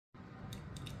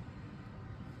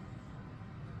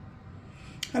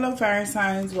Hello fire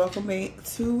signs, welcome back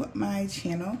to my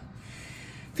channel.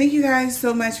 Thank you guys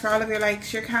so much for all of your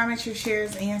likes, your comments, your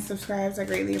shares, and subscribes. I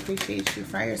greatly appreciate you,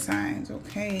 fire signs.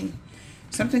 Okay,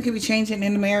 something could be changing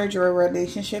in a marriage or a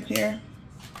relationship here.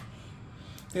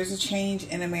 There's a change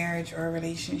in a marriage or a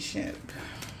relationship.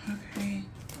 Okay,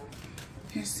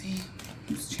 let's see.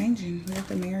 It's changing. We have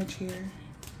the marriage here.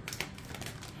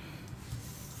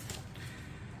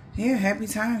 Yeah, happy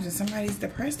times, and somebody's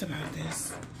depressed about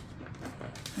this.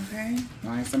 Okay,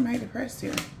 why is somebody depressed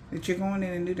here? That you're going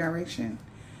in a new direction?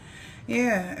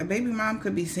 Yeah, a baby mom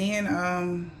could be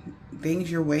seeing things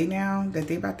your way now, that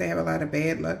they about to have a lot of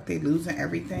bad luck. They losing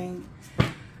everything.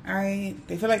 All right,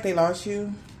 they feel like they lost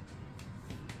you.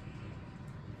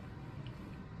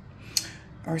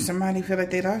 Or somebody feel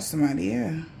like they lost somebody,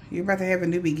 yeah. You're about to have a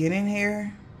new beginning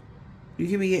here. You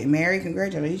could be getting married.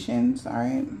 Congratulations, all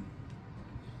right.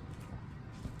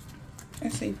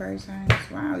 Let's see, fire signs.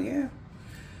 Wow, yeah.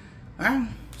 Wow,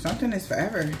 something is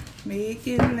forever. Make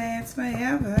it last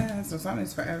forever. So something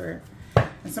is forever.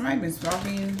 And somebody been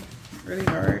stalking you really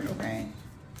hard, okay?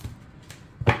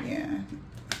 Yeah.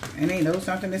 And they know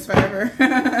something is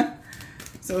forever.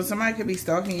 So somebody could be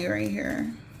stalking you right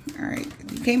here. All right.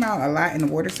 You came out a lot in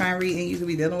the water sign reading. You could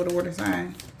be dealing with a water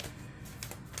sign.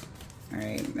 All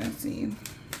right, let's see.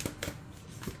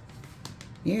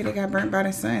 Yeah, they got burnt by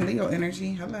the sun. Leo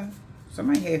energy. Hello.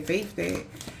 Somebody had faith that,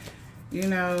 you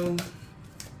know,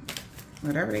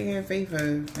 whatever they had faith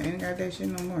of, they ain't got that shit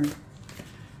no more.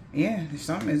 Yeah,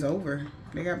 something is over.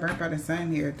 They got burnt by the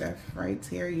sun here. Death rights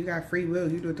here. You got free will.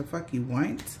 You do what the fuck you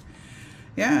want.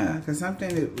 Yeah, because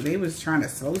something that they was trying to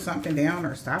slow something down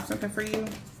or stop something for you.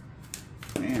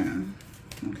 Yeah.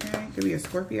 Okay. Could be a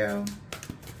Scorpio.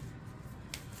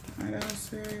 What else,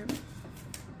 Spirit?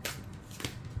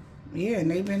 Yeah,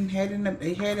 and they had an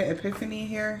epiphany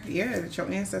here. Yeah, that your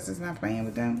ancestors not playing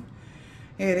with them.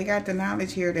 Yeah, they got the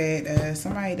knowledge here that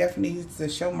somebody definitely needs to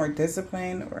show more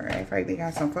discipline or act like they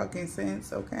got some fucking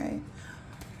sense, okay?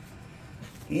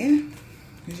 Yeah,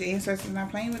 because your ancestors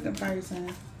not playing with them fire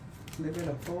signs. They did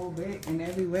a full bit in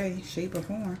every way, shape, or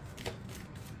form.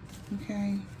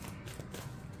 Okay.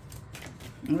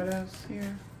 What else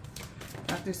here?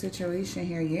 About this situation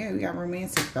here, yeah, we got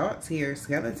romantic thoughts here.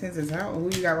 Skeletons is out. Who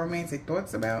you got romantic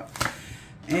thoughts about?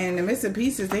 And the missing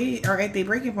pieces, they are at their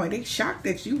breaking point. They shocked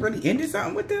that you really ended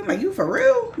something with them. Like, you for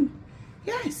real?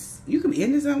 Yes. You could be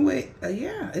ending something with,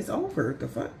 yeah, it's over. The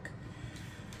fuck?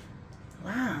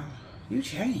 Wow. You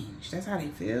changed. That's how they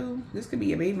feel. This could be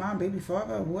your baby mom, baby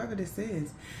father, whoever this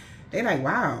is. They like,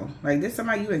 wow. Like, this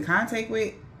somebody you in contact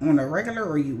with on a regular,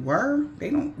 or you were.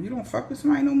 You don't fuck with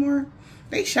somebody no more.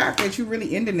 They shocked that you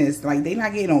really ending this. Like, they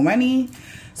not getting no money.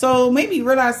 So maybe you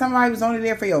realize somebody was only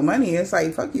there for your money. It's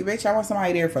like, fuck you, bitch. I want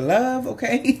somebody there for love,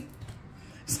 okay?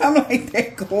 Something like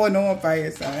that going on fire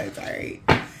signs, all right?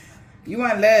 You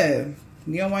want love.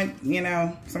 You don't want, you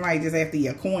know, somebody just after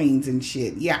your coins and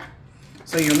shit. Yeah.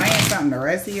 So you're laying something to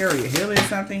rest here, or you're healing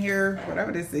something here.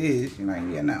 Whatever this is, you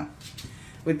know.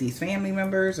 With these family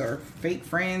members or fake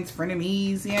friends,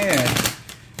 frenemies, yeah.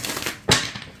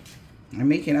 And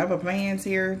making other plans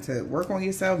here to work on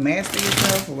yourself, master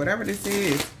yourself, or whatever this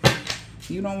is.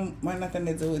 You don't want nothing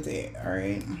to do with it, all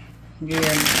right?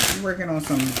 Yeah, you're working on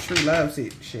some true love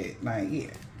shit. Like, yeah.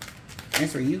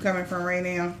 That's where you coming from right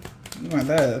now. You want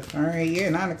love, all right? Yeah,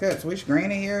 9 of Cups. Which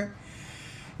granny here?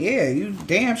 Yeah, you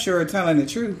damn sure telling the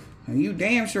truth. And you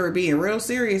damn sure being real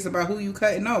serious about who you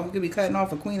cutting off. You could be cutting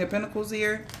off a Queen of Pentacles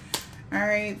here. All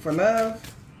right, for love.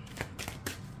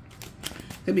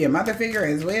 Could be a mother figure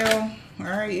as well. All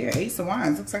right, yeah, Ace of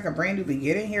Wands. Looks like a brand new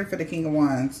beginning here for the King of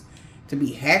Wands. To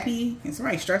be happy. And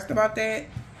somebody stressed about that.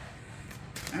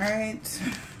 All right.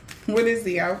 What is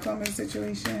the outcome of the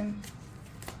situation?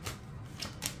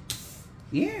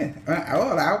 Yeah.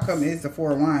 Oh, the outcome is the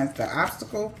 4 of Wands. The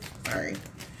obstacle. Sorry.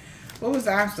 What was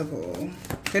the obstacle?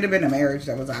 Could have been a marriage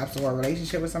that was an obstacle. A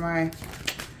relationship with somebody.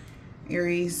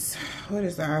 Aries. What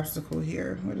is the obstacle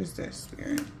here? What is this,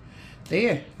 Spirit?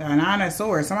 There, the 9 of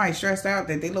Swords. Somebody stressed out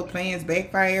that their little plans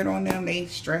backfired on them. They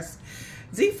stressed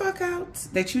the fuck out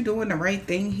that you doing the right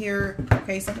thing here.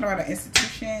 Okay, something about an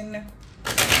institution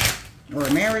or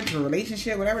a marriage or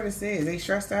relationship, whatever this is. They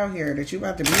stressed out here that you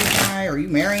about to be with somebody, or you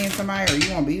marrying somebody, or you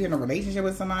gonna be in a relationship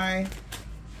with somebody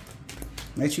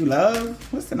that you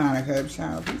love. What's the 9 of Cups,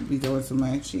 child? People be doing so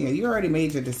much. Yeah, you already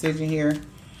made your decision here.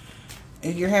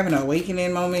 If you're having an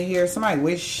awakening moment here, somebody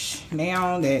wish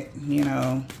now that, you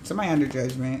know, somebody under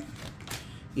judgment.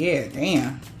 Yeah,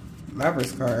 damn.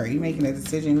 Lover's card. You making a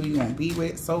decision who you going to be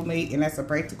with, soulmate, and that's a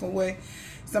practical way.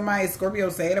 Somebody,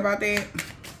 Scorpio, sad about that.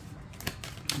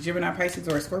 Gemini, Pisces,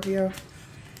 or Scorpio.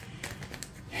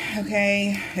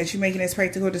 okay, that you're making this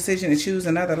practical decision to choose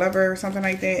another lover or something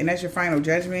like that, and that's your final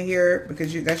judgment here,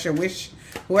 because that's your wish.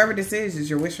 Whoever this is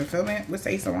your wish fulfillment. What's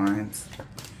the Ace of Wands?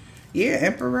 Yeah,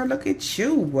 Emperor, look at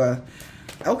you.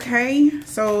 Okay,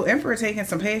 so Emperor taking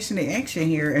some passionate action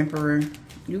here, Emperor.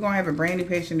 You're going to have a brand new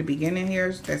page in the beginning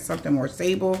here. That's something more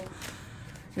stable.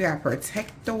 We got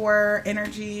Protector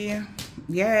energy.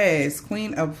 Yes,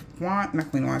 Queen of Wands, not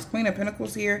Queen of Wands, Queen of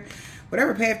Pentacles here.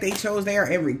 Whatever path they chose, they are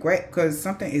in regret because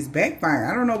something is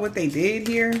backfiring. I don't know what they did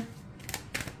here,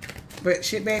 but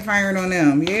shit backfiring on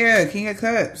them. Yeah, King of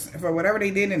Cups. For whatever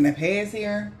they did in the past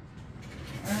here.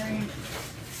 All right.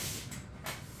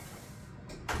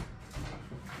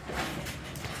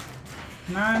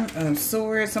 Nine of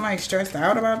Swords. Somebody stressed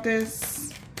out about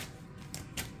this.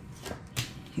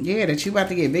 Yeah, that you about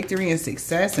to get victory and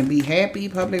success and be happy,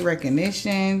 public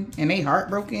recognition, and they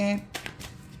heartbroken.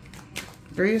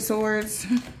 Three of Swords.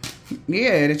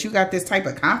 Yeah, that you got this type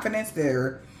of confidence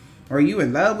there, or you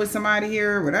in love with somebody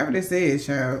here, whatever this is,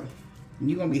 child.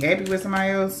 You gonna be happy with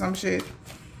somebody else, some shit.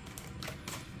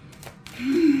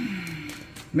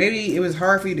 Maybe it was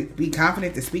hard for you to be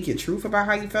confident to speak your truth about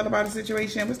how you felt about a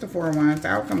situation. What's the Four of Wands? The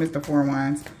outcome is the Four of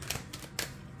Wands.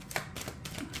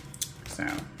 So,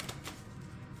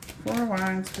 Four of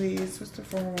Wands, please. What's the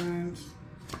Four of Wands?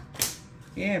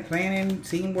 Yeah, planning,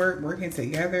 teamwork, working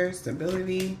together,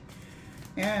 stability.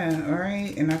 Yeah, all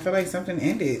right. And I feel like something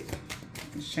ended.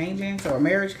 It's changing. So a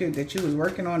marriage that you was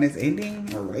working on is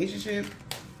ending, or relationship.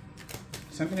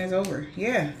 Something is over.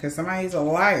 Yeah, because somebody's a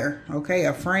liar. Okay,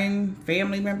 a friend,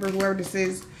 family member, whoever this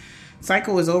is.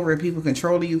 Cycle is over. People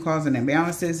controlling you, causing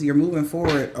imbalances. You're moving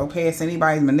forward. Okay, it's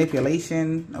anybody's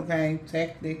manipulation. Okay,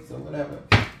 tactics or whatever.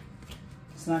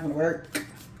 It's not going to work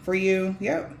for you.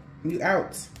 Yep, you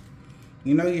out.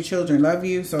 You know your children love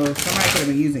you. So somebody could have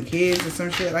been using kids or some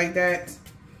shit like that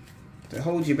to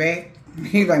hold you back.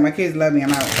 He's like, my kids love me.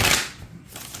 I'm out.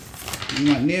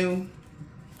 You want new?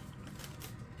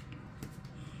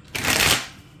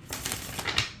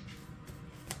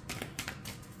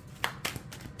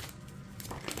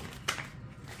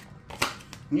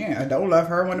 Yeah, I don't love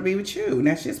her, I want to be with you. And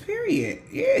that's just period.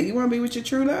 Yeah, you want to be with your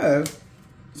true love.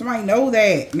 Somebody know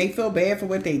that. And they feel bad for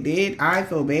what they did. I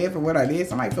feel bad for what I did.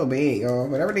 Somebody feel bad, y'all.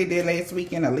 Whatever they did last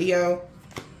weekend, a Leo.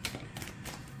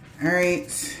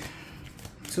 Alright.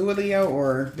 To a Leo,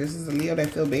 or this is a Leo that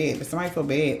feel bad. But somebody feel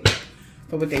bad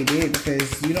for what they did,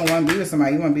 because you don't want to be with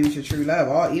somebody. You want to be with your true love.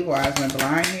 All evil eyes went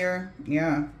blind here.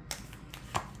 Yeah.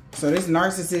 So this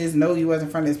narcissist know you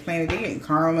wasn't from this planet. They getting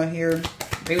karma here.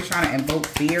 They were trying to invoke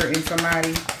fear in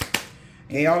somebody.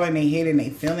 They all in their head and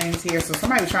their feelings here. So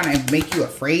somebody was trying to make you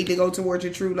afraid to go towards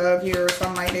your true love here or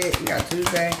something like that. We got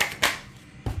Tuesday.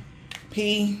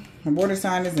 P, a water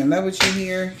sign is in love with you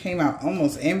here. Came out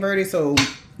almost inverted. So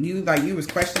you was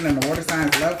questioning the water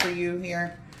sign's love for you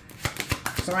here.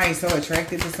 Somebody's so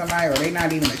attracted to somebody, or they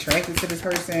not even attracted to this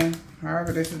person.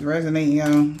 However this is resonating,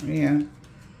 y'all. Yeah.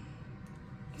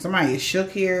 Somebody is shook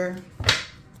here.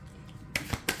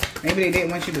 Maybe they didn't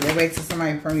want you to go back to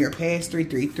somebody from your past.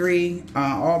 333.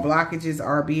 All blockages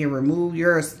are being removed.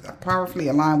 You're powerfully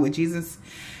aligned with Jesus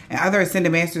and other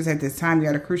ascended masters at this time.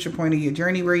 You're at a crucial point of your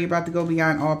journey where you're about to go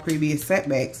beyond all previous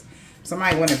setbacks.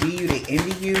 Somebody want to be you. They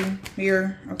envy you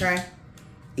here. Okay.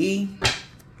 E.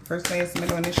 First, last,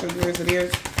 middle, initial, yours, it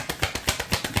is.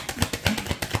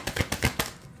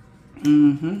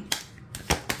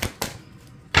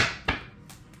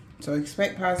 So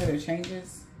expect positive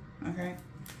changes. Okay.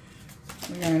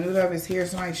 We got a new love is here.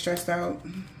 Somebody stressed out.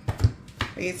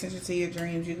 Pay attention to your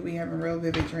dreams. You could be having real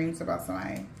vivid dreams about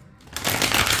somebody.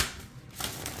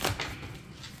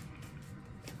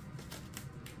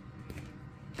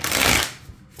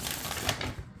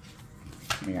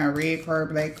 We got red card,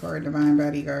 black card, divine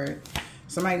bodyguard.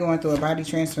 Somebody going through a body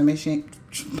transformation,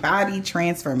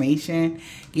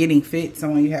 getting fit.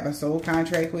 Someone you have a soul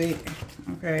contract with.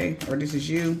 Okay. Or this is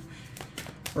you.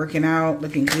 Working out,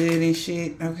 looking good and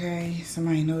shit. Okay,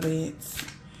 somebody know that.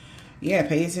 Yeah,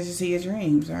 pay attention to your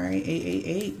dreams. All right,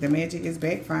 888. The magic is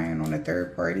backfiring on the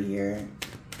third party here.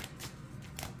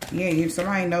 Yeah,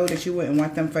 somebody know that you wouldn't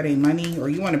want them for their money, or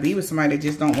you want to be with somebody that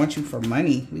just don't want you for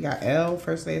money. We got L,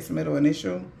 first, last, middle,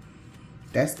 initial.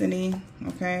 Destiny.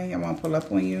 Okay, I want to pull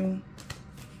up on you.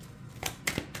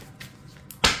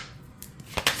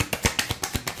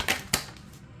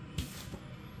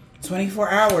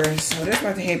 $24 hours. So this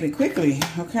about to happen quickly.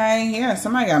 Okay. Yeah.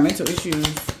 Somebody got mental issues.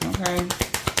 Okay.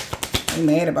 They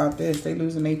mad about this. They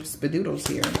losing their spadoodles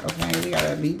here. Okay. We got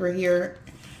a Libra here.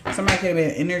 Somebody could have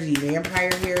been an energy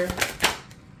vampire here.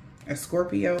 A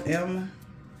Scorpio, M.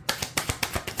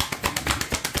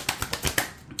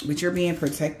 But you're being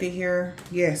protected here.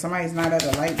 Yeah, somebody's not at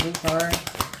a light blue card.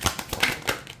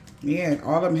 Yeah,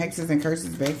 all them hexes and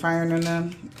curses backfiring on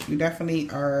them. You definitely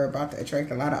are about to attract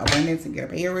a lot of abundance and get a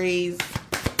pay raise.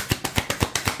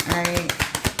 Alright.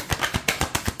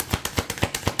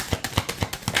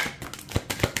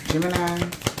 Gemini.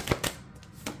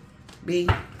 B.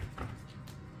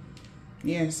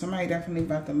 Yeah, somebody definitely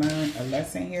about to learn a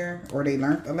lesson here. Or they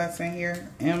learned a lesson here.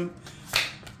 M.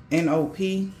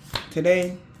 N-O-P.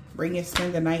 Today. Bring your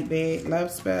spend the night bed.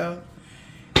 Love spell.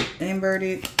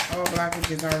 Inverted. All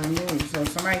blockages are removed. So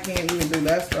somebody can't even do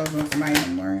love spells on somebody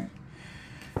anymore.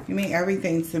 You mean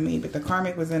everything to me. But the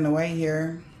karmic was in the way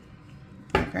here.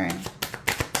 Okay.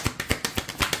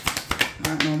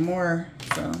 Not no more.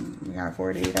 So we got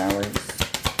 48 hours.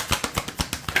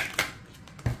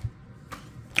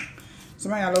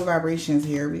 Somebody got low vibrations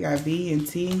here. We got V and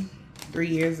T 3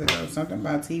 years ago. Something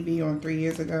about TV on 3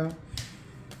 years ago.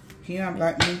 Can you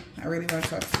unblock me? I really want to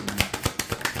talk to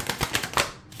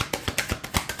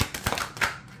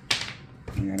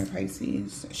you. You got a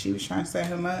Pisces. She was trying to set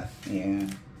him up. Yeah.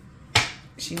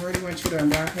 She really wants you to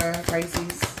unblock her.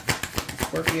 Pisces.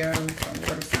 Scorpio.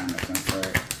 Water sign of some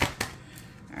sort.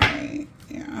 Alright.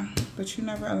 Yeah. But you're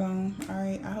never alone.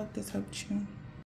 Alright. I hope this helped you.